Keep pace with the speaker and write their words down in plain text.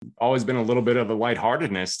always been a little bit of a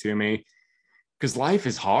lightheartedness to me because life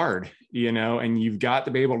is hard, and you've got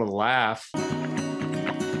to be able to laugh.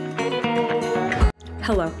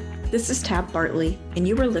 Hello, this is Tab Bartley, and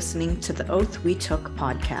you are listening to the Oath We Took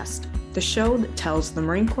podcast, the show that tells the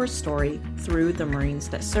Marine Corps story through the Marines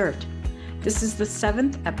that served. This is the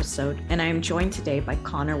 7th episode, and I am joined today by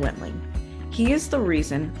Connor Wentling. He is the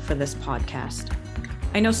reason for this podcast.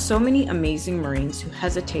 I know so many amazing Marines who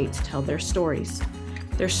hesitate to tell their stories.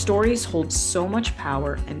 Their stories hold so much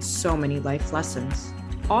power and so many life lessons.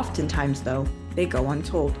 Oftentimes, though, they go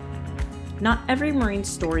untold. Not every Marine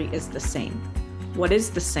story is the same. What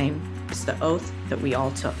is the same is the oath that we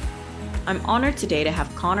all took. I'm honored today to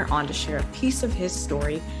have Connor on to share a piece of his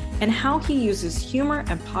story and how he uses humor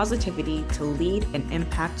and positivity to lead and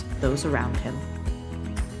impact those around him.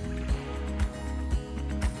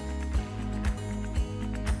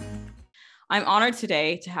 I'm honored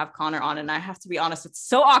today to have Connor on, and I have to be honest, it's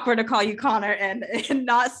so awkward to call you Connor and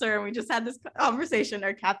not sir. We just had this conversation,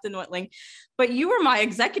 or Captain Wentling, but you were my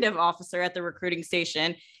executive officer at the recruiting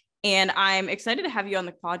station, and I'm excited to have you on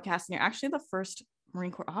the podcast. And you're actually the first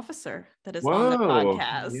Marine Corps officer that is on the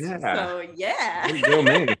podcast. Yeah. So yeah. Deal,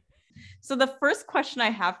 man. So the first question I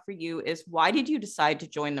have for you is, why did you decide to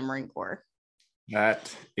join the Marine Corps?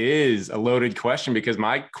 That is a loaded question because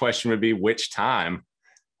my question would be, which time?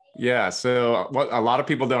 Yeah. So what a lot of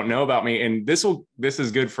people don't know about me, and this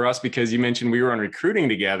is good for us because you mentioned we were on recruiting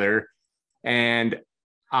together, and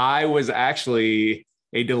I was actually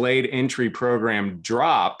a delayed entry program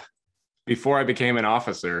drop before I became an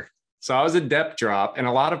officer. So I was a dep drop, and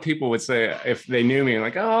a lot of people would say, if they knew me,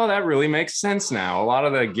 like, oh, that really makes sense now. A lot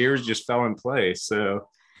of the gears just fell in place. So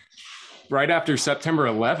right after September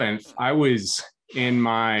 11th, I was in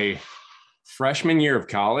my freshman year of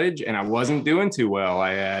college, and I wasn't doing too well.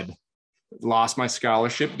 I had lost my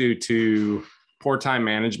scholarship due to poor time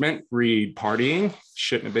management, read partying.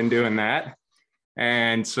 Shouldn't have been doing that.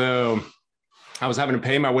 And so I was having to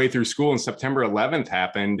pay my way through school, and September 11th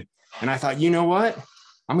happened. And I thought, you know what?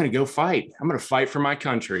 I'm going to go fight. I'm going to fight for my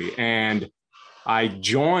country. And I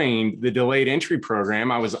joined the delayed entry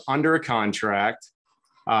program. I was under a contract.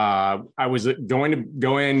 I was going to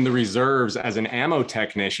go in the reserves as an ammo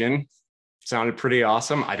technician. Sounded pretty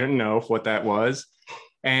awesome. I didn't know what that was.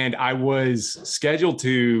 And I was scheduled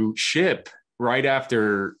to ship right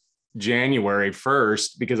after January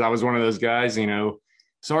 1st because I was one of those guys,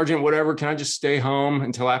 Sergeant, whatever, can I just stay home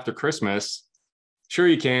until after Christmas? Sure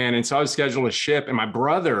you can. And so I was scheduled to ship, and my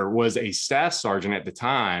brother was a staff sergeant at the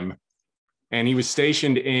time, and he was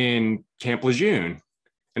stationed in Camp Lejeune.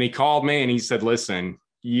 And he called me and he said, listen,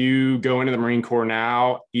 you go into the Marine Corps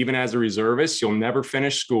now, even as a reservist, you'll never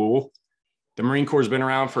finish school. The Marine Corps has been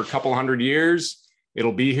around for a couple hundred years.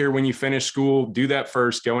 It'll be here when you finish school. Do that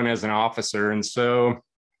first, go in as an officer. And so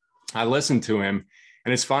I listened to him.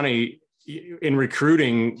 And it's funny, in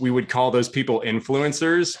recruiting, we would call those people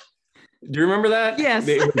influencers. Do you remember that? Yes.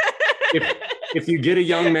 If you get a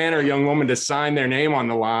young man or a young woman to sign their name on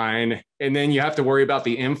the line, and then you have to worry about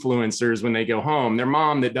the influencers when they go home, their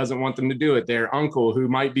mom that doesn't want them to do it, their uncle who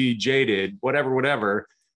might be jaded, whatever,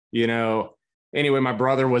 Anyway, my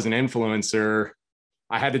brother was an influencer.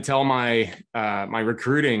 I had to tell my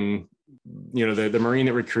recruiting, the Marine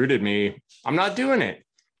that recruited me, I'm not doing it.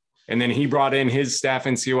 And then he brought in his staff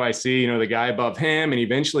in COIC, the guy above him. And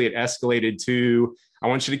eventually it escalated to, I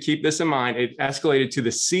want you to keep this in mind, it escalated to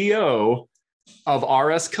the CO of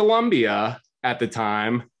RS Columbia at the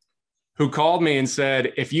time, who called me and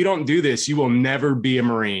said, if you don't do this, you will never be a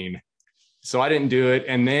Marine. So I didn't do it.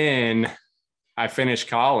 And then I finished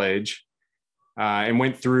college and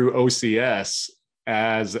went through OCS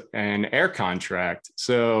as an air contract.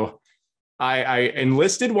 So I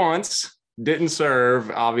enlisted once, didn't serve,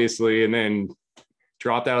 obviously, and then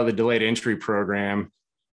dropped out of the delayed entry program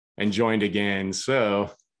and joined again. So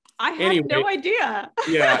I had no idea.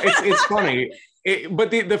 Yeah, it's funny. But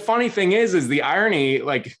the funny thing is the irony,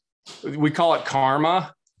 like we call it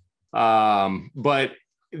karma. But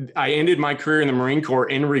I ended my career in the Marine Corps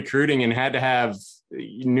in recruiting and had to have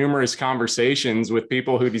numerous conversations with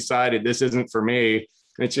people who decided this isn't for me.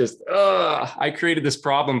 It's just, I created this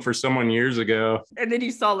problem for someone years ago. And then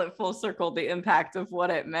you saw it full circle, the impact of what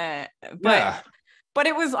it meant. But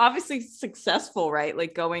it was obviously successful, right?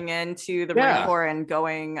 Like going into the Marine Corps and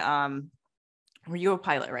going, were you a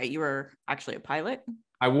pilot, right? You were actually a pilot?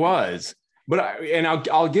 I was, but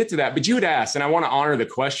I'll get to that. But you had asked, and I want to honor the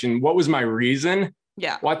question, what was my reason?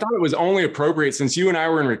 Yeah. Well, I thought it was only appropriate, since you and I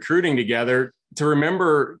were in recruiting together, to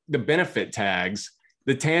remember the benefit tags,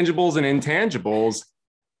 the tangibles and intangibles.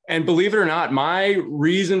 And believe it or not, my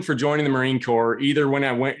reason for joining the Marine Corps, either when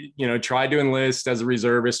I went, tried to enlist as a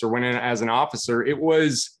reservist or went in as an officer, it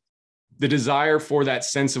was the desire for that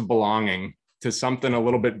sense of belonging to something a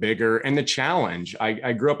little bit bigger and the challenge.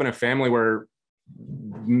 I grew up in a family where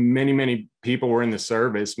many people were in the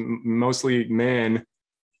service, mostly men.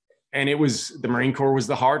 And the Marine Corps was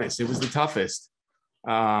the hardest. It was the toughest.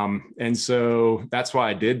 And so that's why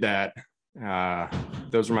I did that.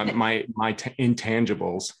 Those were my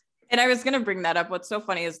intangibles. And I was going to bring that up. What's so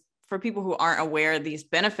funny is for people who aren't aware of these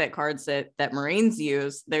benefit cards that Marines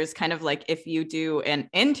use, there's kind of like, if you do an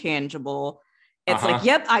intangible, it's like,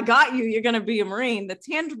 yep, I got you. You're going to be a Marine. The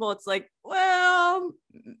tangible, it's like, well,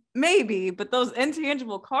 maybe, but those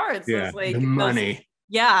intangible cards, those like the money.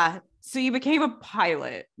 So you became a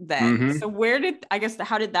pilot then. So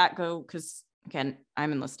how did that go? Because again,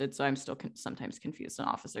 I'm enlisted, so I'm still sometimes confused an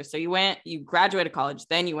officer. So you graduated college,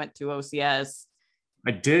 then you went to OCS. I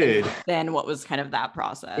did. Then what was kind of that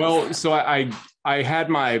process? Well, so I had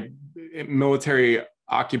my military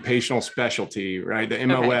occupational specialty, right? The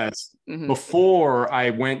MOS before I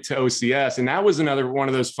went to OCS. And that was another one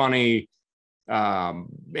of those funny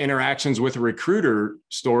interactions with a recruiter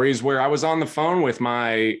stories where I was on the phone with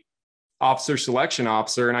my officer selection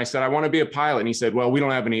officer. And I said, I want to be a pilot. And he said, well, we don't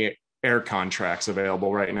have any air contracts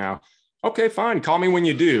available right now. Okay, fine. Call me when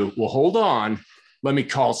you do. Well, hold on. Let me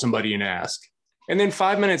call somebody and ask. And then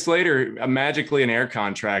 5 minutes later, magically an air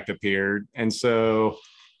contract appeared. And so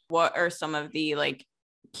what are some of the like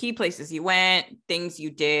key places you went, things you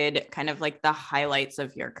did, kind of like the highlights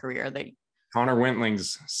of your career? Connor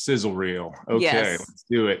Wentling's sizzle reel. Okay, let's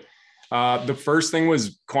do it. The first thing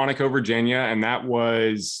was Quantico, Virginia, and that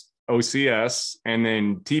was OCS, and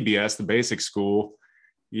then TBS, the basic school.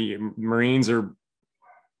 Marines are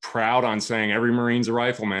proud on saying every Marine's a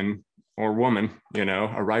rifleman or woman,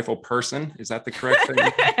 a rifle person. Is that the correct thing?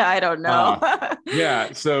 I don't know. But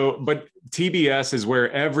TBS is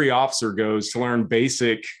where every officer goes to learn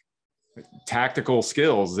basic tactical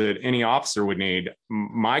skills that any officer would need.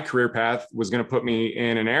 My career path was going to put me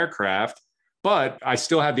in an aircraft, but I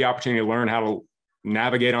still had the opportunity to learn how to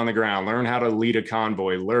navigate on the ground, learn how to lead a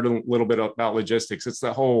convoy, learn a little bit about logistics. It's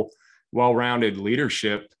the whole well-rounded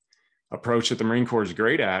leadership approach that the Marine Corps is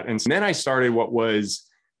great at. And then I started what was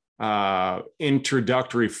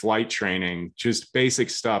introductory flight training, just basic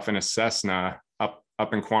stuff in a Cessna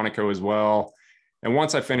up in Quantico as well. And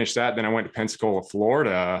once I finished that, then I went to Pensacola,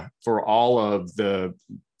 Florida for all of the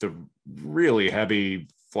really heavy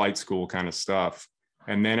flight school kind of stuff.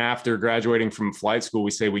 And then after graduating from flight school,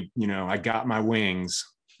 I got my wings,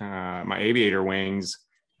 my aviator wings.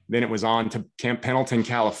 Then it was on to Camp Pendleton,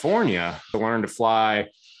 California to learn to fly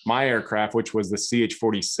my aircraft, which was the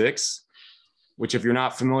CH-46, which if you're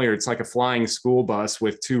not familiar, it's like a flying school bus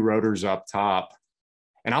with two rotors up top.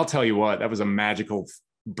 And I'll tell you what, that was a magical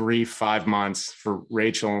brief 5 months for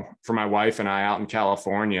Rachel, for my wife and I out in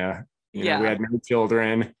California. We had no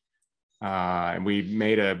children, and we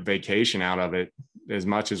made a vacation out of it as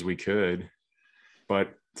much as we could.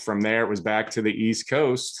 But from there, it was back to the East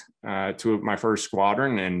Coast to my first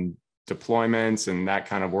squadron and deployments and that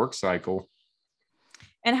kind of work cycle.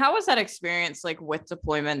 And how was that experience like with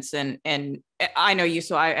deployments? And I know you,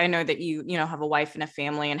 so I know that you have a wife and a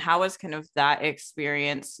family, and how was kind of that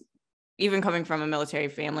experience, even coming from a military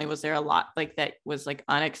family? Was there a lot like that was like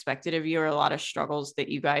unexpected of you, or a lot of struggles that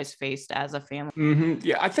you guys faced as a family?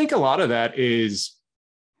 Yeah, I think a lot of that is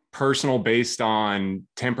personal, based on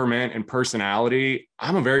temperament and personality.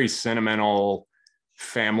 I'm a very sentimental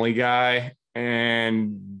family guy,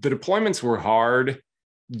 and the deployments were hard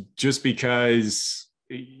just because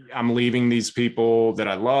I'm leaving these people that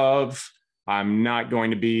I love. I'm not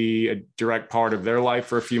going to be a direct part of their life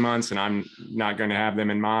for a few months, and I'm not going to have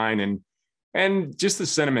them in mine. And just the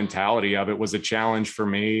sentimentality of it was a challenge for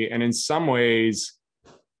me. And in some ways,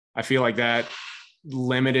 I feel like that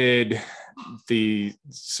limited the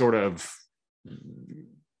sort of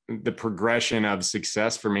the progression of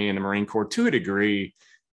success for me in the Marine Corps to a degree,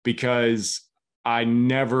 because I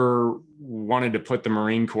never wanted to put the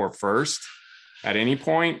Marine Corps first at any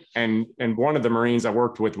point. And one of the Marines I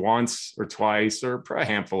worked with once or twice or a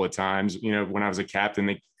handful of times, when I was a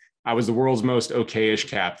captain, I was the world's most okayish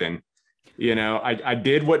captain. I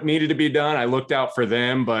did what needed to be done. I looked out for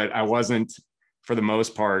them, but I wasn't, for the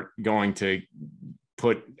most part, going to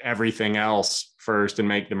put everything else first and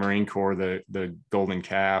make the Marine Corps the golden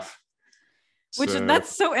calf.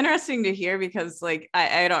 That's so interesting to hear, because like,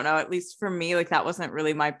 I don't know, at least for me, like that wasn't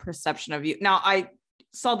really my perception of you. Now I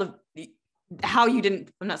saw how you didn't,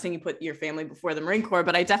 I'm not saying you put your family before the Marine Corps,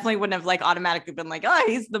 but I definitely wouldn't have like automatically been like, oh,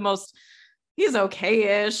 he's the most he's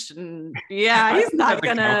okay-ish. And yeah, he's not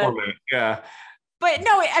gonna. Yeah. But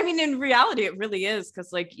no, I mean, in reality, it really is.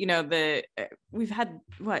 Cause like, you know, we've had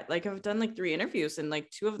like I've done like 3 interviews and like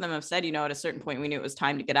 2 of them have said, you know, at a certain point we knew it was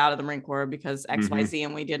time to get out of the Marine Corps because XYZ,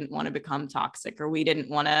 and we didn't want to become toxic, or we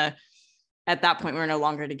didn't want to, at that point, we were no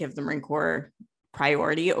longer to give the Marine Corps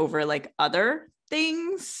priority over like other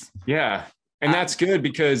things. Yeah. And that's good,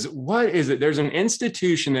 because what is it? There's an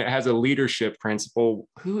institution that has a leadership principle.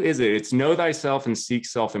 Who is it? It's know thyself and seek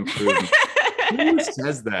self-improvement. Who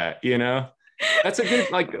says that? You know, that's a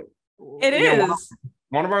good, like, it is.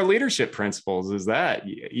 One of our leadership principles is that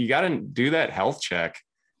you got to do that health check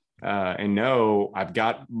and know I've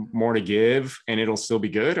got more to give and it'll still be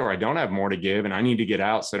good, or I don't have more to give and I need to get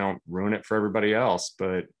out so I don't ruin it for everybody else.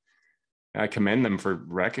 But I commend them for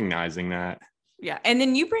recognizing that. Yeah. And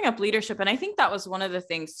then you bring up leadership. And I think that was one of the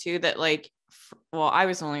things too, that like, well, I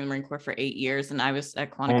was only in the Marine Corps for 8 years and I was at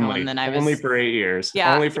Quantico, and then I was only for 8 years.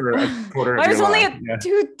 Yeah. Only for a quarter of I was your only life. at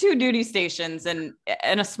two duty stations, and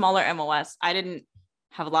in a smaller MOS, I didn't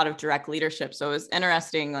have a lot of direct leadership. So it was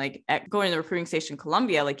interesting, like at going to the recruiting station,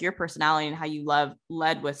 Columbia, like your personality and how you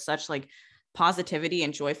led with such like positivity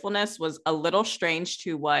and joyfulness was a little strange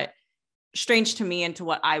to me and to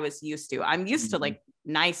what I was used to. I'm used to like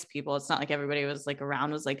nice people. It's not like everybody was like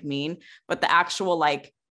around was like mean, but the actual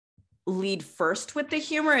like lead first with the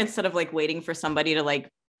humor instead of like waiting for somebody to like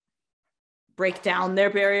break down their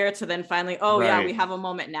barrier to then finally, yeah, we have a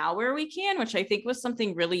moment now where we can, which I think was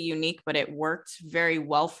something really unique, but it worked very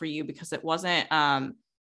well for you because it wasn't,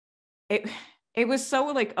 it was so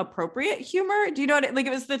like appropriate humor. Do you know what like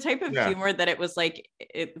it was the type of humor that it was like,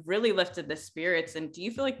 it really lifted the spirits. And do you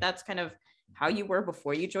feel like that's kind of how you were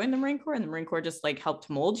before you joined the Marine Corps, and the Marine Corps just like helped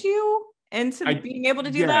mold you into being able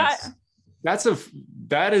to do that?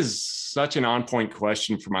 That is such an on point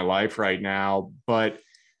question for my life right now, but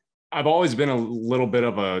I've always been a little bit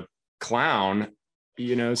of a clown,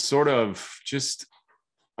 you know, sort of just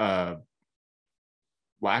lack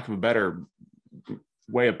of a better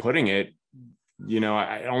way of putting it. You know,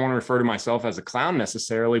 I don't want to refer to myself as a clown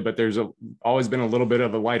necessarily, but there's always been a little bit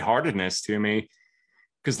of a lightheartedness to me,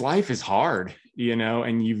 because life is hard, you know,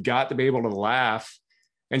 and you've got to be able to laugh.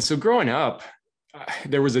 And so growing up,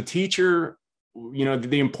 there was a teacher, you know,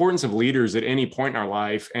 the importance of leaders at any point in our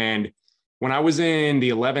life. And when I was in the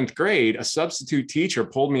 11th grade, a substitute teacher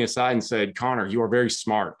pulled me aside and said, "Connor, you are very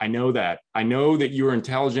smart. I know that. I know that you are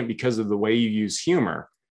intelligent because of the way you use humor.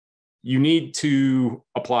 You need to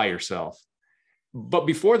apply yourself." But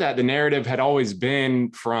before that, the narrative had always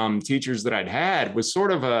been from teachers that I'd had was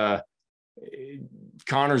sort of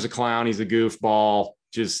Connor's a clown. He's a goofball.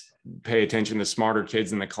 Just pay attention to smarter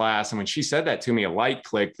kids in the class. And when she said that to me, a light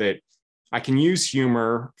clicked that I can use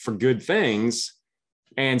humor for good things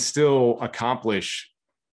and still accomplish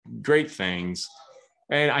great things.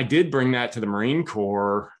 And I did bring that to the Marine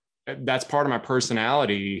Corps. That's part of my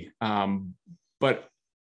personality. But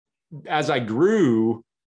as I grew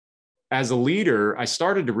as a leader, I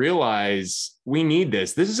started to realize we need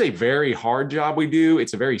this. This is a very hard job we do.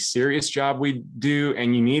 It's a very serious job we do.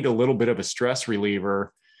 And you need a little bit of a stress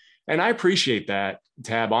reliever. And I appreciate that,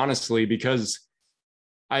 Tab, honestly, because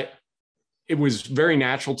it was very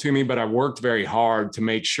natural to me, but I worked very hard to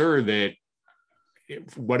make sure that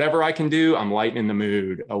whatever I can do, I'm lightening the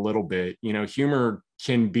mood a little bit. You know, humor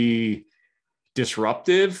can be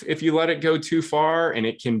disruptive if you let it go too far, and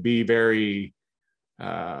it can be very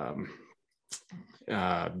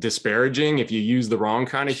disparaging if you use the wrong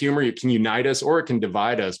kind of humor. It can unite us or it can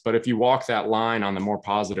divide us. But if you walk that line on the more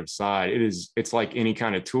positive side, it's like any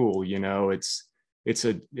kind of tool, you know,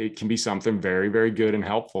 it can be something very, very good and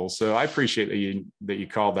helpful. So I appreciate that you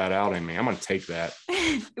called that out in me. I'm going to take that.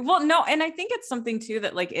 Well, no. And I think it's something too,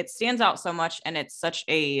 that like, it stands out so much, and it's such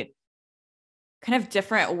a kind of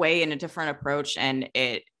different way and a different approach. And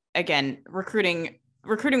it, again, recruiting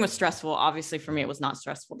was stressful. Obviously for me, it was not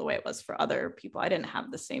stressful the way it was for other people. I didn't have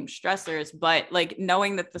the same stressors, but like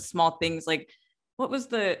knowing that the small things, like what was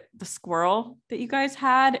the squirrel that you guys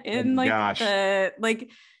had in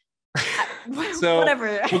so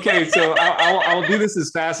whatever. Okay. So I'll do this as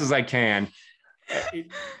fast as I can.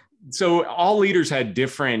 So all leaders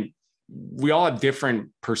we all have different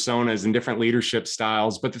personas and different leadership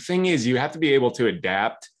styles. But the thing is, you have to be able to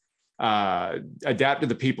adapt to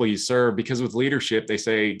the people you serve, because with leadership, they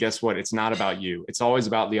say, guess what? It's not about you. It's always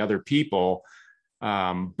about the other people.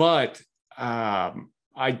 But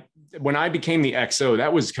when I became the XO,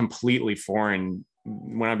 that was completely foreign.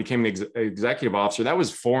 When I became the executive officer, that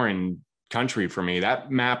was foreign country for me.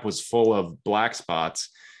 That map was full of black spots,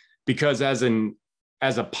 because as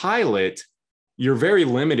a pilot, you're very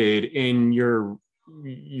limited in your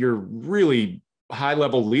your really high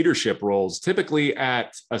level leadership roles. Typically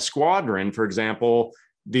at a squadron, for example,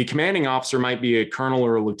 the commanding officer might be a colonel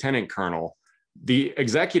or a lieutenant colonel. The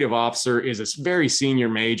executive officer is a very senior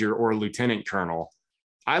major or a lieutenant colonel.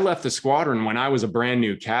 I left the squadron when I was a brand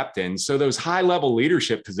new captain. So those high level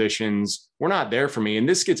leadership positions were not there for me. And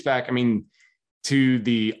this gets back, I mean, to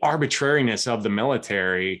the arbitrariness of the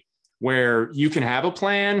military, where you can have a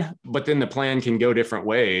plan, but then the plan can go different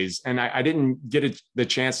ways. And I didn't get the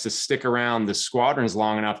chance to stick around the squadrons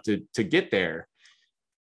long enough to get there.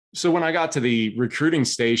 So when I got to the recruiting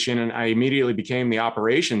station and I immediately became the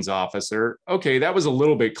operations officer, okay, that was a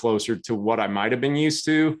little bit closer to what I might have been used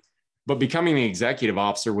to, but becoming the executive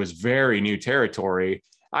officer was very new territory.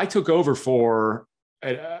 I took over for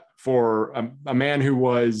a man who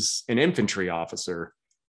was an infantry officer.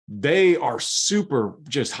 They are super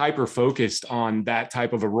just hyper focused on that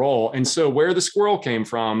type of a role. And so where the squirrel came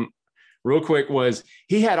from real quick was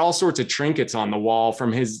he had all sorts of trinkets on the wall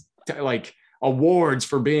from his like awards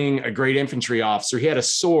for being a great infantry officer. He had a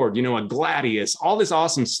sword, a gladius, all this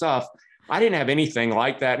awesome stuff. I didn't have anything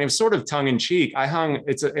like that. And it was sort of tongue in cheek.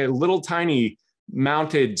 It's a little tiny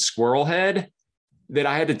mounted squirrel head that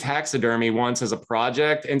I had to taxidermy once as a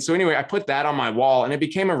project. And so anyway, I put that on my wall and it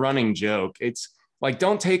became a running joke. It's like,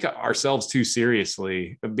 don't take ourselves too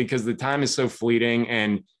seriously because the time is so fleeting.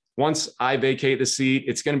 And once I vacate the seat,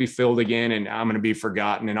 it's going to be filled again and I'm going to be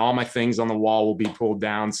forgotten and all my things on the wall will be pulled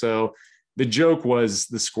down. So the joke was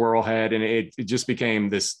the squirrel head and it just became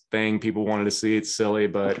this thing people wanted to see. It's silly,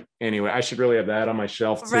 but anyway, I should really have that on my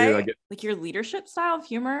shelf too. Right? Like your leadership style of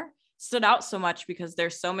humor stood out so much because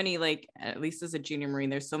there's so many, like, at least as a junior Marine,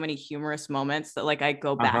 there's so many humorous moments that like I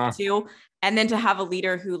go back to. And then to have a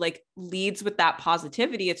leader who like leads with that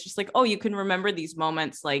positivity, it's just like, oh, you can remember these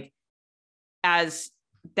moments like as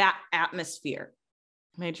that atmosphere.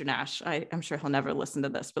 Major Nash, I'm sure he'll never listen to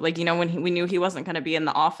this, but like, when we knew he wasn't going to be in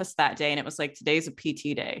the office that day and it was like, today's a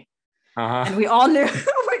PT day. And we all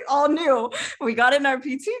knew, we got in our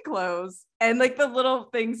PT clothes and like the little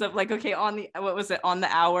things of like, okay, on the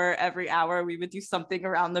hour, every hour we would do something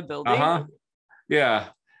around the building. Yeah.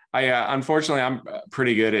 Unfortunately, I'm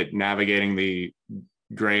pretty good at navigating the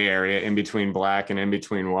gray area in between black and in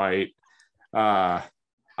between white.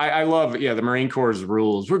 I love, the Marine Corps'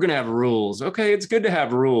 rules. We're going to have rules. Okay. It's good to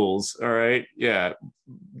have rules. All right. Yeah.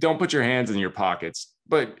 Don't put your hands in your pockets,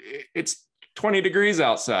 but it's 20 degrees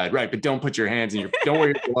outside. Right. But don't put your hands in don't wear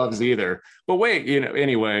your gloves either. But wait,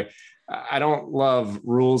 anyway, I don't love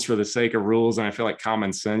rules for the sake of rules. And I feel like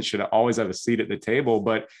common sense should always have a seat at the table.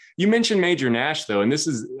 But you mentioned Major Nash though, and this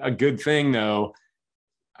is a good thing though.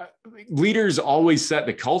 Leaders always set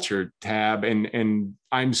the culture, Tab, and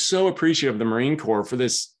I'm so appreciative of the Marine Corps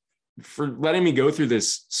for letting me go through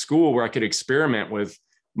this school where I could experiment with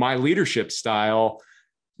my leadership style,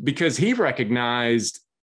 because he recognized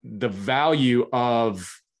the value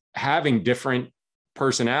of having different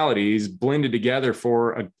personalities blended together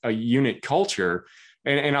for a unit culture.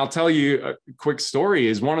 And I'll tell you a quick story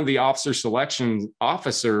is one of the officer selection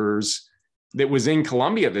officers that was in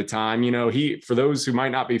Columbia at the time, for those who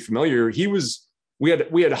might not be familiar,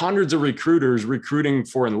 we had hundreds of recruiters recruiting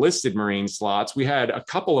for enlisted Marine slots. We had a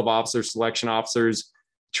couple of officer selection officers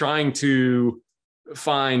trying to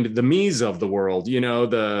find the me's of the world,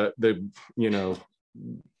 the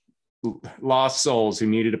lost souls who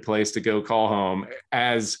needed a place to go call home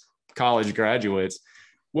as college graduates.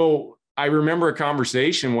 Well, I remember a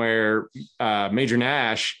conversation where Major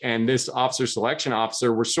Nash and this officer selection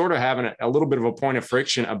officer were sort of having a little bit of a point of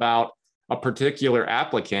friction about a particular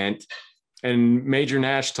applicant. And Major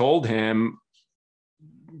Nash told him,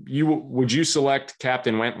 would you select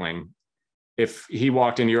Captain Wentling if he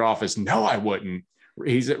walked into your office? No, I wouldn't.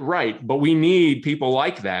 He's right. But we need people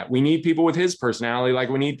like that. We need people with his personality. Like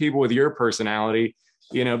we need people with your personality,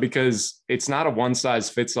 because it's not a one size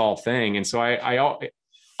fits all thing. And so I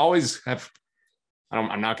always have,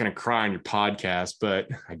 I'm not going to cry on your podcast, but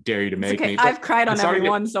I dare you to make me. I've cried on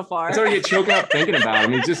everyone so far. I started to get choked up thinking about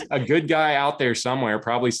him. He's just a good guy out there somewhere,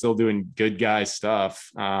 probably still doing good guy stuff.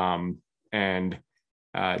 And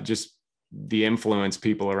just the influence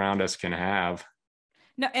people around us can have.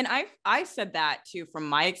 No, and I said that too from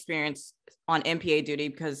my experience on MPA duty,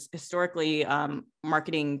 because historically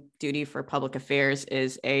marketing duty for public affairs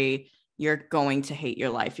is you're going to hate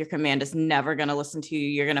your life. Your command is never going to listen to you.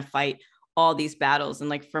 You're going to fight all these battles.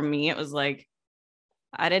 And like, for me, it was like,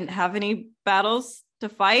 I didn't have any battles to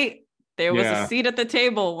fight. There was a seat at the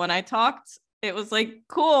table. When I talked, it was like,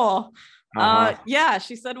 cool.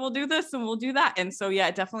 She said, we'll do this and we'll do that. And so,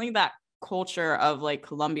 definitely that culture of like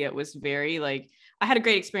Columbia, it was very like, I had a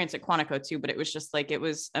great experience at Quantico too, but it was just like, it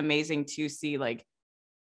was amazing to see like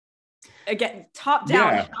again, top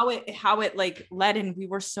down, Yeah. how it like led, and we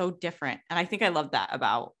were so different. And I think I love that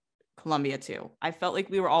about Columbia too. I felt like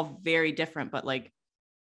we were all very different, but like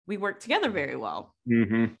we worked together very well.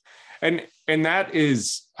 Mm-hmm. And that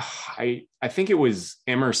is, I think it was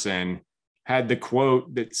Emerson had the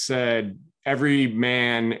quote that said, every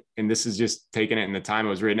man, and this is just taking it in the time it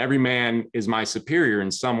was written, every man is my superior in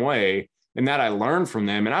some way. And that I learned from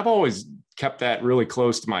them. And I've always kept that really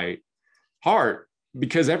close to my heart,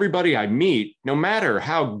 because everybody I meet, no matter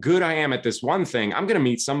how good I am at this one thing, I'm going to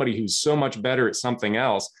meet somebody who's so much better at something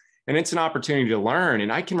else. And it's an opportunity to learn.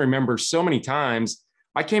 And I can remember so many times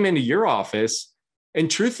I came into your office and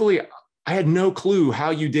truthfully, I had no clue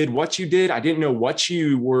how you did what you did. I didn't know what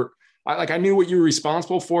you were I knew what you were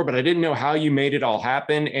responsible for, but I didn't know how you made it all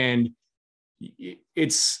happen. And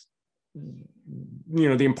it's,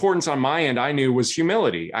 the importance on my end, I knew was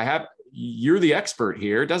humility. You're the expert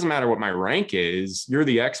here. It doesn't matter what my rank is. You're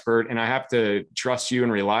the expert, and I have to trust you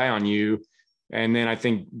and rely on you. And then I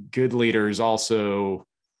think good leaders also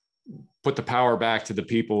put the power back to the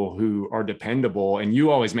people who are dependable. And you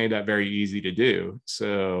always made that very easy to do.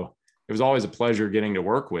 So it was always a pleasure getting to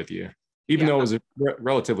work with you, even though it was a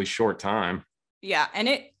relatively short time. Yeah.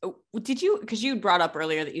 And because you brought up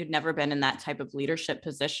earlier that you'd never been in that type of leadership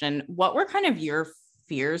position. What were kind of your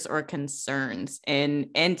fears or concerns in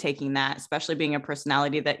taking that, especially being a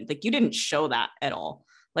personality that like you didn't show that at all?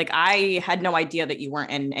 Like I had no idea that you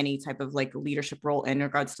weren't in any type of like leadership role in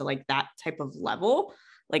regards to like that type of level.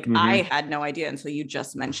 Like I had no idea until you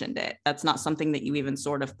just mentioned it. That's not something that you even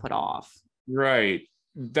sort of put off. Right.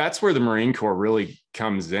 That's where the Marine Corps really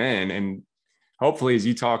comes in. And hopefully as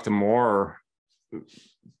you talk to more,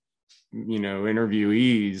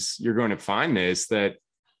 interviewees, you're going to find that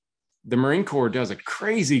the Marine Corps does a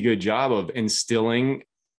crazy good job of instilling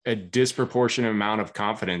a disproportionate amount of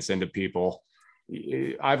confidence into people.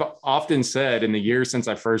 I've often said in the years since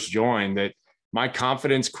I first joined that my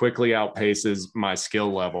confidence quickly outpaces my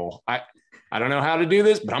skill level. I don't know how to do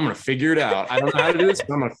this, but I'm going to figure it out. I don't know how to do this,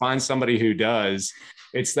 but I'm going to find somebody who does.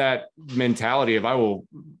 It's that mentality of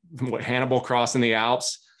Hannibal crossing the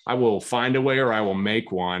Alps, I will find a way or I will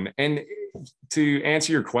make one. And to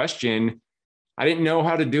answer your question, I didn't know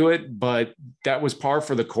how to do it, but that was par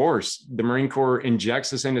for the course. The Marine Corps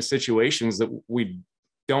injects us into situations that we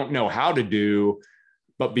don't know how to do,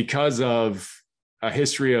 but because of a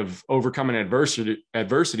history of overcoming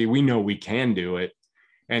adversity, we know we can do it.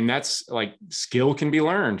 And that's like skill can be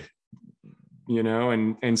learned,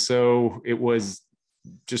 and so it was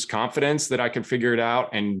just confidence that I could figure it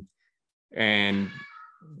out and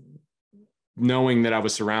knowing that I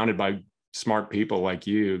was surrounded by smart people like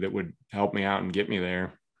you that would help me out and get me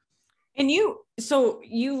there. And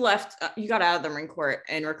you left, you got out of the Marine Corps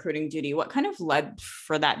in recruiting duty. What kind of led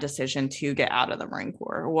for that decision to get out of the Marine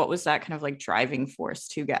Corps? What was that kind of like driving force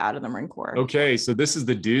to get out of the Marine Corps? Okay. So this is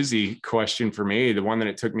the doozy question for me, the one that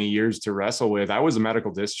it took me years to wrestle with. I was a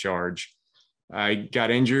medical discharge. I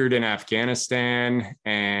got injured in Afghanistan,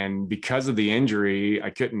 and because of the injury, I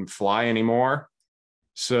couldn't fly anymore.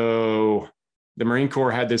 So the Marine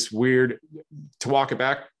Corps had this weird, to walk it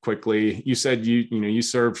back quickly, you said you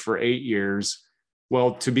served for 8 years.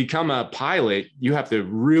 Well, to become a pilot, you have to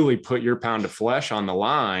really put your pound of flesh on the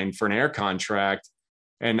line for an air contract.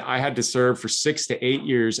 And I had to serve for 6 to 8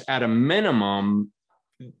 years at a minimum.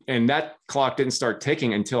 And that clock didn't start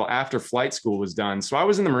ticking until after flight school was done. So I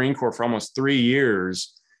was in the Marine Corps for almost 3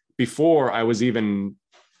 years before I was even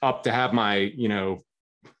up to have my,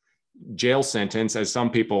 jail sentence, as some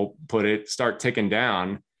people put it, start ticking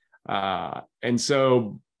down. And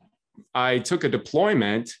so I took a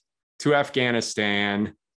deployment to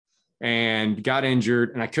Afghanistan and got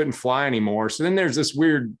injured and I couldn't fly anymore. So then there's this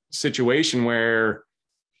weird situation where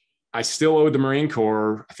I still owed the Marine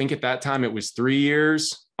Corps. I think at that time it was 3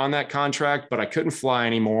 years on that contract, but I couldn't fly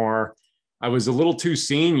anymore. I was a little too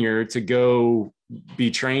senior to go be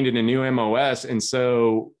trained in a new MOS. And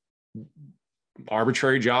so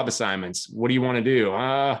arbitrary job assignments. What do you want to do?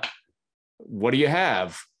 What do you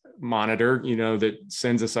have? Monitor, that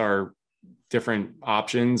sends us our different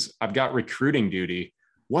options. I've got recruiting duty.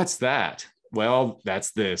 What's that? Well,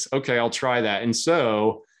 that's this. Okay, I'll try that. And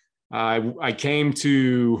so I came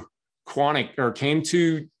to Columbia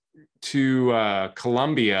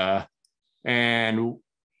and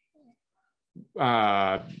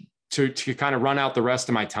to kind of run out the rest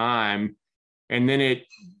of my time. And then it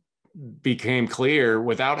became clear,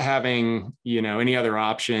 without having, any other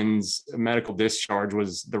options, medical discharge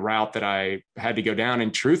was the route that I had to go down.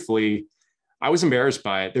 And truthfully, I was embarrassed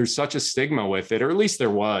by it. There's such a stigma with it, or at least there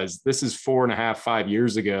was. This is 4.5, 5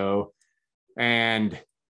 years ago. And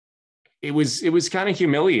it was kind of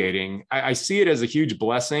humiliating. I see it as a huge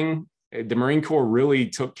blessing. The Marine Corps really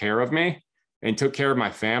took care of me and took care of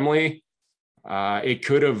my family. It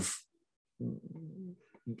could have,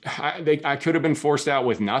 I could have been forced out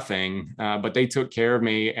with nothing, but they took care of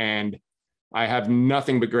me, and I have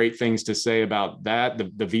nothing but great things to say about that.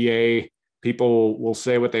 The VA people will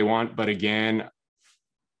say what they want, but again,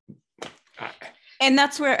 and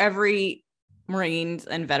that's where every Marines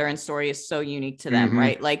and veteran story is so unique to them,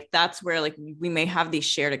 right? Like that's where like we may have these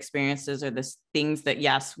shared experiences or this things that,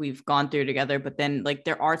 yes, we've gone through together, but then like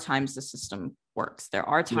there are times the system works. There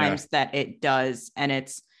are times that it does. And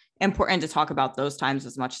it's important to talk about those times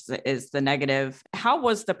as much as it is the negative. How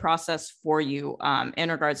was the process for you in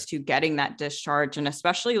regards to getting that discharge? And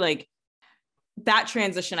especially like that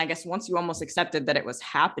transition, I guess, once you almost accepted that it was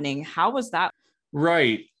happening, how was that?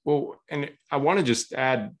 Right. Well, and I want to just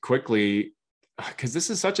add quickly, because this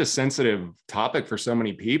is such a sensitive topic for so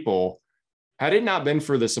many people. Had it not been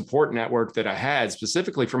for the support network that I had,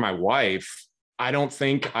 specifically for my wife, I don't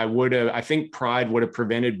think I would have. I think pride would have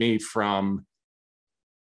prevented me from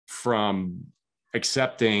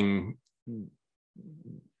accepting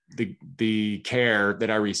the care that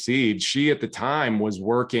I received. She at the time was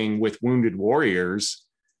working with Wounded Warriors,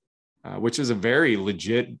 which is a very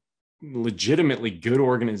legitimately good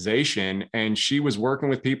organization, and she was working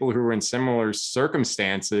with people who were in similar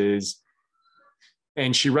circumstances,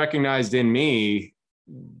 and she recognized in me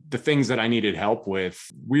the things that I needed help with.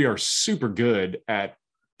 We are super good at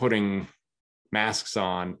putting masks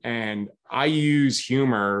on, and I use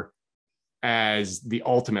humor as the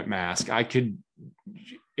ultimate mask. I could,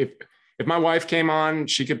 if my wife came on,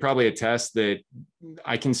 she could probably attest that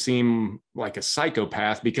I can seem like a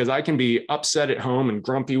psychopath because I can be upset at home and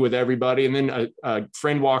grumpy with everybody. And then a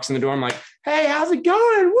friend walks in the door. I'm like, hey, how's it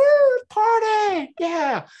going? Woo, party.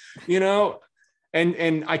 Yeah.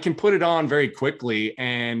 And I can put it on very quickly.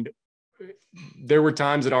 And there were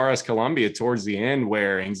times at RS Columbia towards the end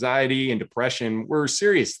where anxiety and depression were a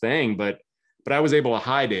serious thing, but I was able to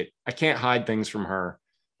hide it. I can't hide things from her.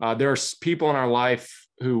 There are people in our life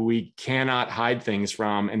who we cannot hide things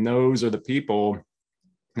from. And those are the people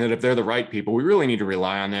that, if they're the right people, we really need to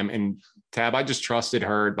rely on them. And Tab, I just trusted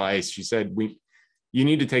her advice. She said, you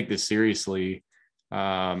need to take this seriously.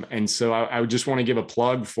 And so I would just want to give a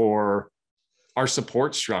plug for our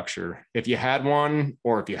support structure. If you had one,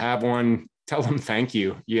 or if you have one, tell them thank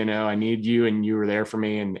you. I need you, and you were there for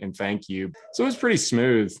me, and thank you. So it was pretty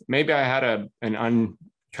smooth. Maybe I had an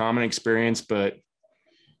uncommon experience, but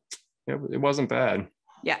it wasn't bad.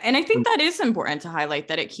 Yeah. And I think that is important to highlight,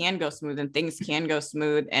 that it can go smooth and things can go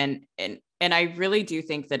smooth. And I really do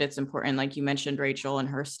think that it's important. Like you mentioned, Rachel, and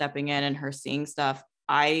her stepping in and her seeing stuff.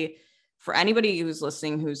 For anybody who's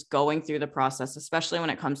listening, who's going through the process, especially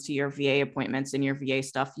when it comes to your VA appointments and your VA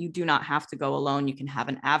stuff, you do not have to go alone. You can have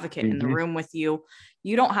an advocate in the room with you.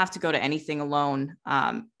 You don't have to go to anything alone.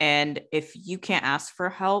 And if you can't ask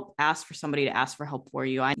for help, ask for somebody to ask for help for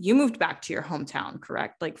you. You moved back to your hometown,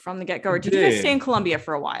 correct? Like from the get-go, or did you guys stay in Columbia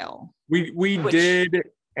for a while? We did.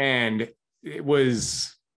 And it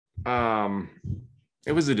was a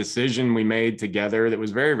decision we made together that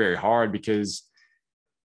was very, very hard, because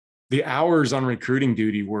the hours on recruiting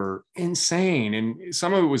duty were insane. And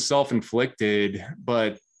some of it was self-inflicted,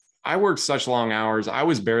 but I worked such long hours. I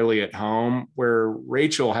was barely at home, where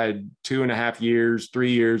Rachel had 2.5 years,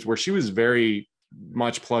 3 years, where she was very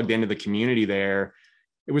much plugged into the community there.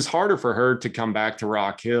 It was harder for her to come back to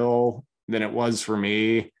Rock Hill than it was for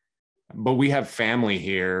me, but we have family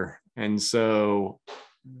here. And so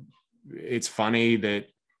it's funny that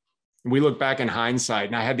we look back in hindsight,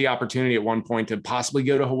 and I had the opportunity at one point to possibly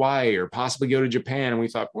go to Hawaii or possibly go to Japan. And we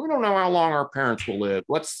thought, we don't know how long our parents will live.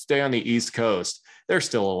 Let's stay on the East Coast. They're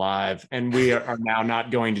still alive. And we are now not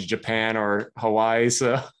going to Japan or Hawaii.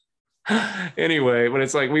 So anyway, but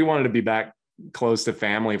it's like, we wanted to be back close to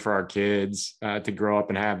family for our kids, to grow up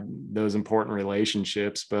and have those important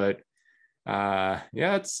relationships. But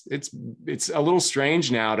it's a little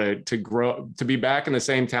strange now to be back in the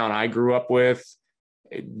same town I grew up with,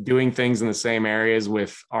 doing things in the same areas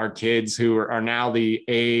with our kids who are now the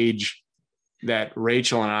age that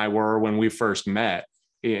Rachel and I were when we first met.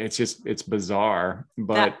 It's bizarre,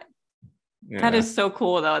 but that is so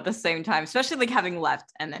cool though, at the same time, especially like having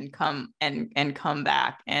left and then come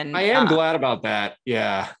back. And I am glad about that.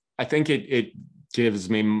 Yeah. I think it gives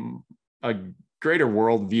me a greater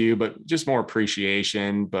worldview, but just more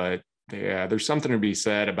appreciation. But yeah, there's something to be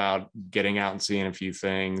said about getting out and seeing a few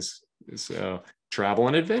things. So travel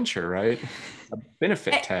and adventure, right? A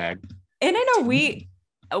benefit tag. And I know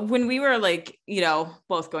when we were like,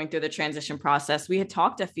 both going through the transition process, we had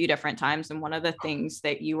talked a few different times. And one of the things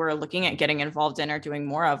that you were looking at getting involved in or doing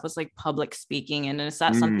more of was like public speaking. And is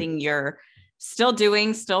that something you're still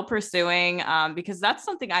doing, still pursuing? Because that's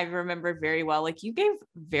something I remember very well. Like you gave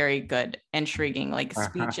very good, intriguing, like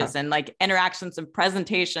speeches and like interactions and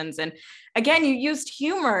presentations. And again, you used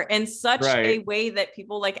humor in such a way that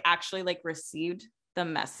people like actually like received the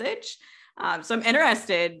message. So I'm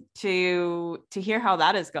interested to hear how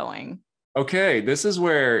that is going. Okay. This is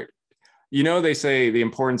where, they say the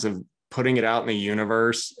importance of putting it out in the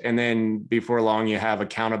universe, and then before long you have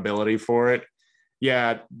accountability for it.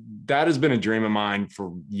 Yeah, that has been a dream of mine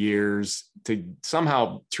for years, to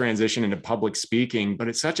somehow transition into public speaking, but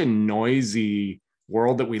it's such a noisy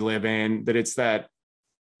world that we live in that it's that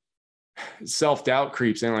self-doubt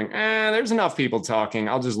creeps in, like, there's enough people talking.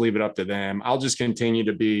 I'll just leave it up to them. I'll just continue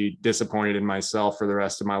to be disappointed in myself for the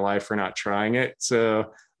rest of my life for not trying it.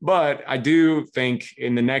 So, but I do think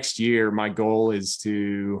in the next year, my goal is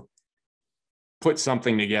to put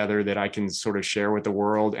something together that I can sort of share with the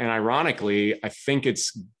world. And ironically, I think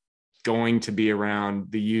it's going to be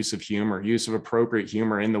around the use of humor, use of appropriate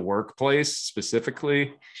humor in the workplace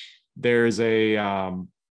specifically. There's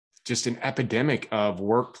just an epidemic of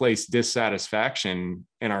workplace dissatisfaction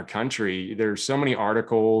in our country. There's so many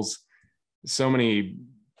articles, so many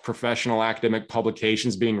professional academic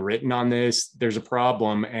publications being written on this. There's a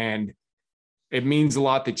problem, and it means a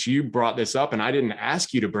lot that you brought this up. And I didn't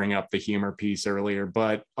ask you to bring up the humor piece earlier,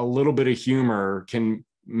 but a little bit of humor can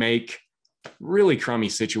make really crummy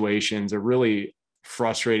situations or really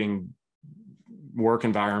frustrating work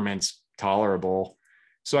environments tolerable.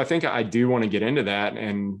 So I think I do want to get into that,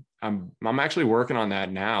 and I'm actually working on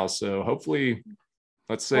that now. So hopefully,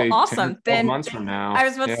 let's say awesome. 10 months from now. I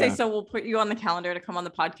was about to say, so we'll put you on the calendar to come on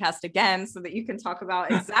the podcast again so that you can talk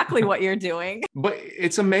about exactly what you're doing. But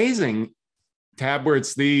it's amazing, Tab, where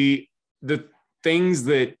it's the things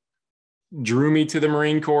that drew me to the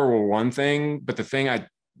Marine Corps were one thing, but the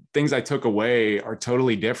things I took away are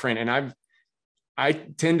totally different. And I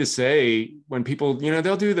tend to say when people,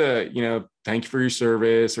 they'll do the, thank you for your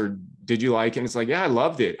service, or did you like it? And it's like, yeah, I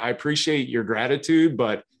loved it. I appreciate your gratitude,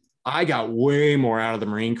 but I got way more out of the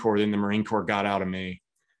Marine Corps than the Marine Corps got out of me.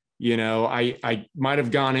 I might've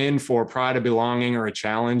gone in for pride of belonging or a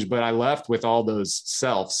challenge, but I left with all those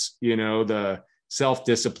selves, the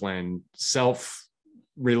self-discipline,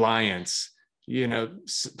 self-reliance,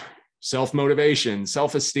 self-motivation,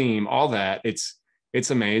 self-esteem, all that. It's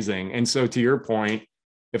amazing. And so to your point,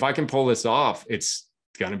 if I can pull this off, it's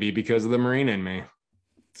going to be because of the Marine in me.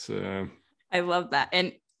 So I love that.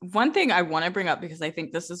 And one thing I want to bring up, because I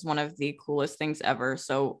think this is one of the coolest things ever.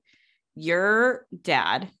 So your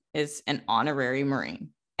dad is an honorary Marine,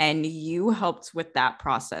 and you helped with that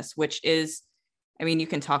process, which is, you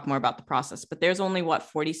can talk more about the process, but there's only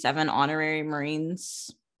 47 honorary Marines.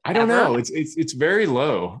 I don't know. It's very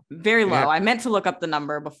low. Very low. Yeah. I meant to look up the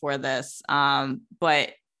number before this.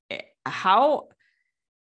 But how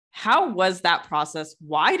was that process?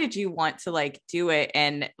 Why did you want to do it?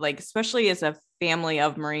 And especially as a family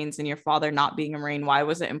of Marines and your father not being a Marine, why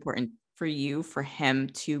was it important for him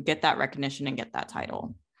to get that recognition and get that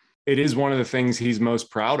title? It is one of the things he's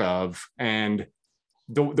most proud of. And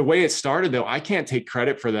the way it started, though, I can't take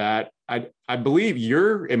credit for that. I believe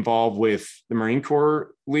you're involved with the Marine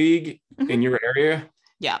Corps League in your area.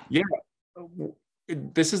 Yeah. Yeah.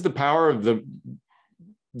 This is the power of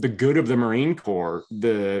the good of the Marine Corps,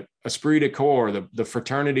 the esprit de corps, the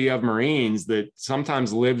fraternity of Marines that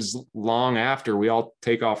sometimes lives long after we all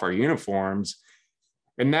take off our uniforms.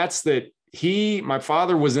 And that's that my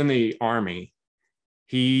father was in the Army.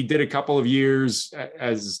 He did a couple of years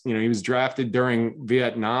as, he was drafted during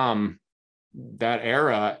Vietnam, that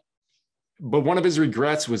era. But one of his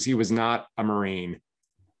regrets was he was not a Marine.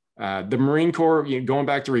 The Marine Corps, going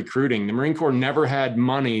back to recruiting, the Marine Corps never had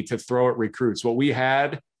money to throw at recruits. What we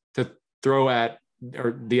had to throw at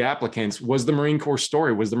the applicants was the Marine Corps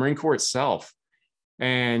story, was the Marine Corps itself.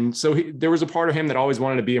 And so there was a part of him that always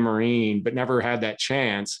wanted to be a Marine, but never had that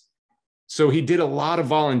chance. So he did a lot of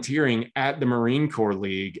volunteering at the Marine Corps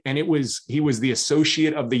League. And he was the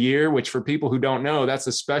Associate of the Year, which for people who don't know, that's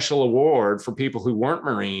a special award for people who weren't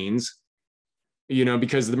Marines,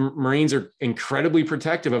 because the Marines are incredibly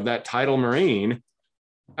protective of that title Marine.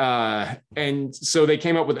 And so they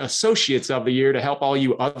came up with Associates of the Year to help all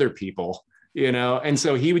you other people, and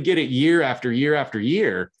so he would get it year after year after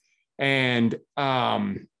year. And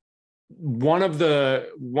one of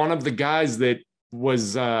the guys that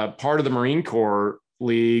was part of the Marine Corps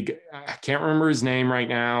League, I can't remember his name right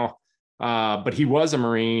now, but he was a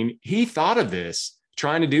Marine. He thought of this,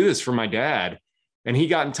 trying to do this for my dad. And he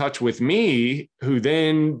got in touch with me, who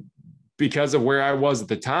then, because of where I was at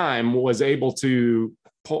the time, was able to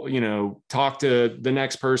pull, talk to the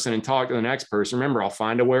next person and talk to the next person. Remember, I'll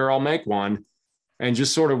find a where I'll make one. And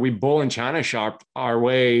just sort of, we bull and china shop our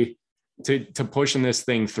way to pushing this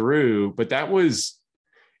thing through. But it was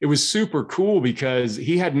super cool because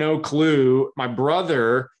he had no clue. My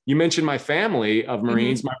brother, you mentioned my family of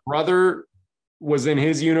Marines. Mm-hmm. My brother was in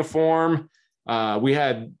his uniform. We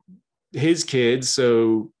had his kids,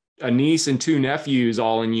 so a niece and 2 nephews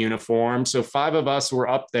all in uniform. So 5 of us were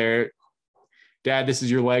up there. Dad, this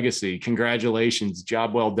is your legacy. Congratulations.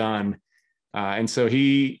 Job well done. And so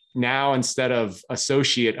he now, instead of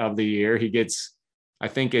associate of the year, he gets, I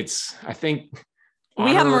think we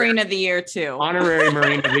have Marine of the Year too. Honorary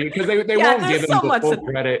Marine of the Year, because they won't give him the full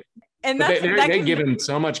credit. And they give him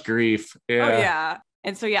so much grief. Yeah. Oh yeah.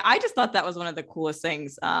 And so, I just thought that was one of the coolest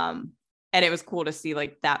things. And it was cool to see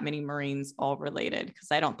like that many Marines all related,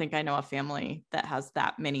 because I don't think I know a family that has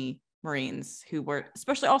that many Marines who were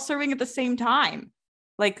especially all serving at the same time.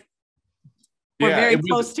 Like we're very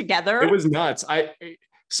close together. It was nuts.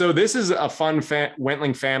 So this is a fun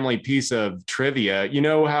Wentling family piece of trivia. You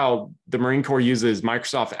know how the Marine Corps uses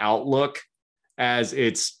Microsoft Outlook as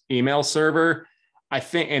its email server? I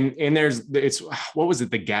think, and it's what was it?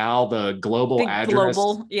 The global address.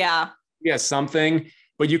 Yeah, something.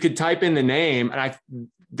 But you could type in the name, and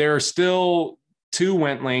there are still 2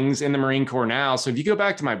 Wentlings in the Marine Corps now. So if you go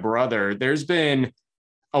back to my brother, there's been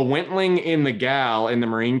a Wentling in the gal in the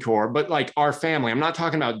Marine Corps, but like our family, I'm not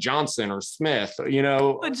talking about Johnson or Smith,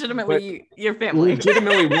 legitimately your family,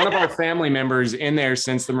 legitimately one of our family members in there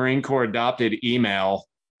since the Marine Corps adopted email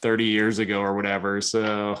 30 years ago or whatever.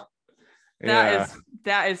 So that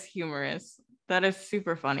is humorous. That is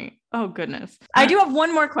super funny. Oh, goodness. I do have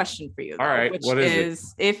one more question for you, though, all right, which what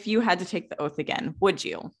is it? If you had to take the oath again, would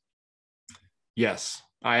you? Yes,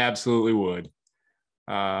 I absolutely would.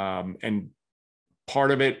 And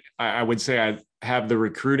part of it, I would say I have the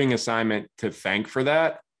recruiting assignment to thank for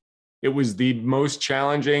that. It was the most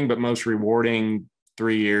challenging but most rewarding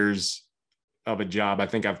 3 years of a job I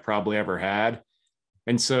think I've probably ever had.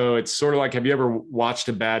 And so it's sort of like, have you ever watched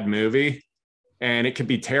a bad movie? And it could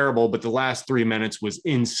be terrible, but the last 3 minutes was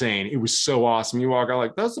insane. It was so awesome. You walk out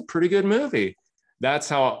like, that's a pretty good movie. That's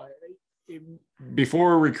how,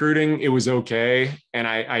 before recruiting, it was okay. And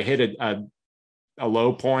I hit a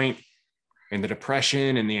low point in the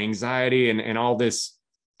depression and the anxiety and all this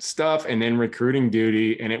stuff. And then recruiting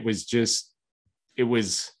duty. And it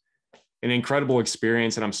was an incredible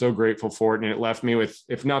experience. And I'm so grateful for it. And it left me with,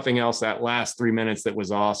 if nothing else, that last 3 minutes that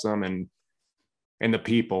was awesome. And the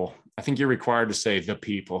people. I think you're required to say the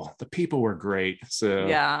people. The people were great. So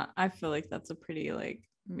yeah, I feel like that's a pretty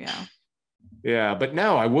Yeah, but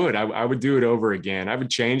no, I would do it over again. I would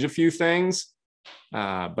change a few things,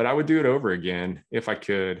 but I would do it over again if I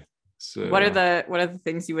could. So what are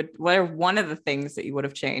one of the things that you would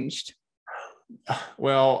have changed?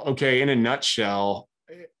 Well, okay, in a nutshell,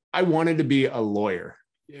 I wanted to be a lawyer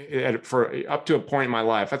for up to a point in my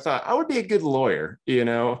life. I thought I would be a good lawyer,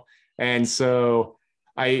 and so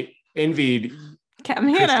I envied Captain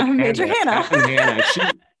Hannah, Major Hannah. Captain Hannah.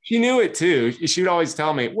 She knew it too. She would always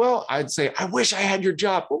tell me, well, I'd say, I wish I had your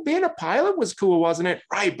job. Well, being a pilot was cool, wasn't it?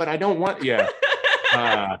 Right. But I don't want,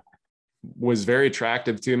 was very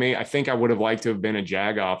attractive to me. I think I would have liked to have been a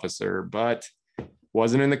JAG officer, but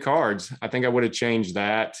wasn't in the cards. I think I would have changed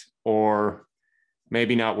that, or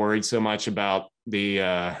maybe not worried so much about the,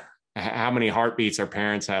 how many heartbeats our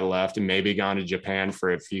parents had left and maybe gone to Japan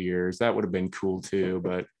for a few years. That would have been cool too.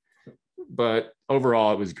 But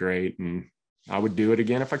overall it was great. And I would do it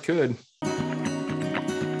again if I could.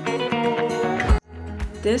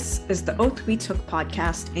 This is the Oath We Took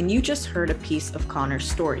podcast, and you just heard a piece of Connor's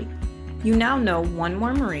story. You now know one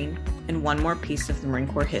more Marine and one more piece of the Marine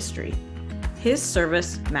Corps history. His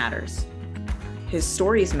service matters. His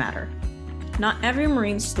stories matter. Not every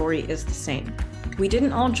Marine's story is the same. We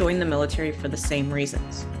didn't all join the military for the same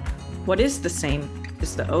reasons. What is the same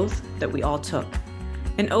is the oath that we all took.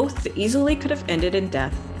 An oath that easily could have ended in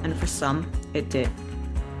death, and for some, it did.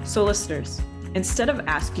 So listeners, instead of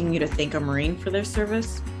asking you to thank a Marine for their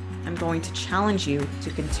service, I'm going to challenge you to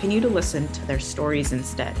continue to listen to their stories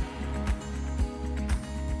instead.